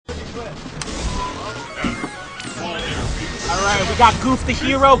Alright, we got Geoff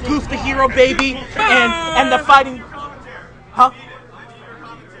the Hero, baby, and the fighting... Huh?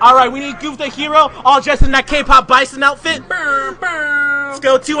 Alright, we need Geoff the Hero, all dressed in that K-pop bison outfit. Let's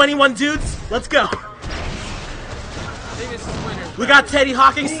go, 2-anyone dudes. Let's go. We got Teddy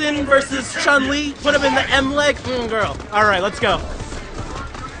Hawkinson versus Chun-Li. Put him in the M leg. Girl. Alright, let's go.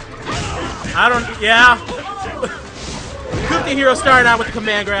 Yeah. Geoff the Hero starting out with the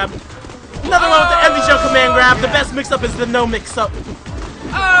command grab. Another one with the MV jump command grab. The best mix-up is the no mix-up.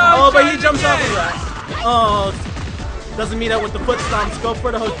 Oh, but he jumps off of that. Oh, doesn't mean that with the foot stomps. Go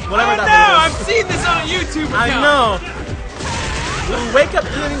for the hook, whatever that was. I've seen this on YouTube account. I know. Ooh, wake up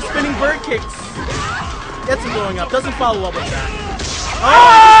doing spinning bird kicks. Gets him going up. Doesn't follow up with that. Oh,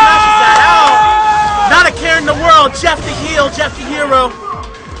 he smashes that out. Not a care in the world. Geoff the heel, Geoff the Hero.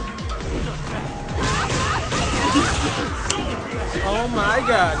 Oh my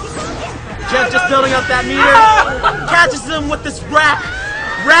god. Geoff just building up that meter. Catches him with this rack.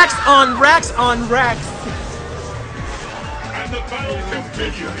 Racks on racks on racks.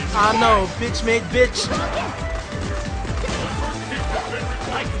 I know, bitch made bitch.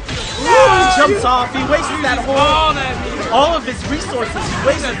 Ooh, he jumps off. He wastes that all of his resources. He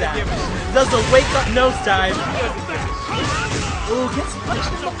wasted that. Does a wake up nosedive. Ooh, gets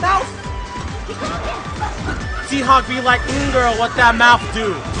punched in the mouth. Seahawk be like, girl, what that mouth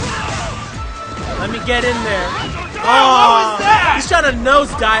do? Let me get in there. Oh, he's trying to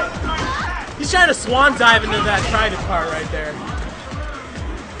nosedive. He's trying to swan dive into that private part right there.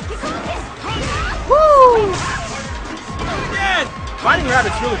 Woo! Fighting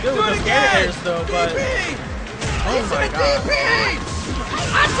Rabbit's really good with those airs though, but oh my god.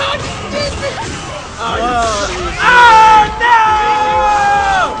 I told you DP! Oh no!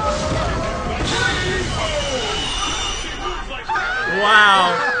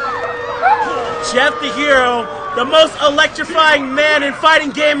 Wow. Geoff the Hero, the most electrifying man in fighting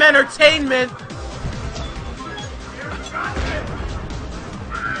game entertainment.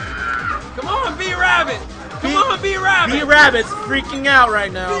 Come on, B-Rabbit! Come on, B-Rabbit! B-Rabbit's freaking out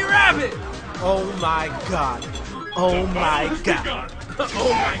right now. B-Rabbit! Oh my god. Oh my god. Oh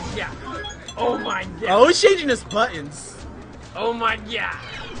my god. Oh my god. Oh, he's changing his buttons. Oh my god.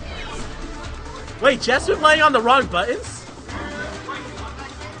 Wait, Geoff's been playing on the wrong buttons?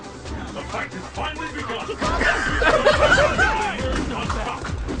 The fight has finally begun.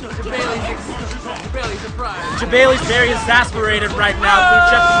 Jabali's surprised. Jabali's very exasperated right now through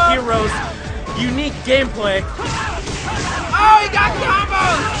Geoff the Hero's unique gameplay. Oh, he got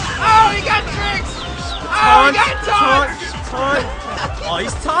combos! Oh, he got tricks! Oh, he got taunts! Oh,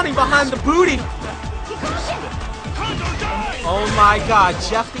 he's taunting behind the booty. Oh my god,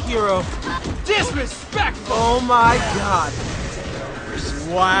 Geoff the Hero. Disrespectful! Oh my god.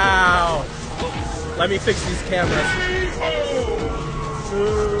 Wow. Let me fix these cameras.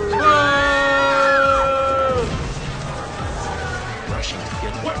 Rushing to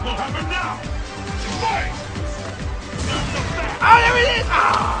get what will happen now? Fight! Oh, there it is!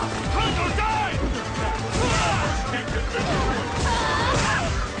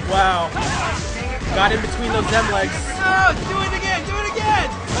 Wow. Got in between those M legs. Oh, do it again! Do it again!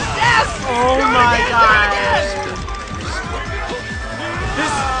 Yes! Oh my god.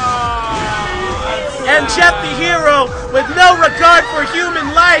 And Geoff the Hero with no regard for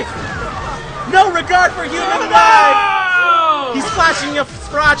human life. No regard for human life. He's flashing a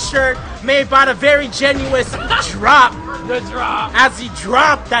fraud shirt made by the very genuine Drop. The Drop. As he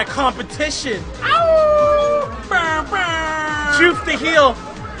dropped that competition. Geoff the heel.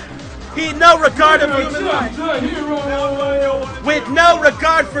 He no regard of human life. With no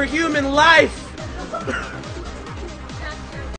regard for human life.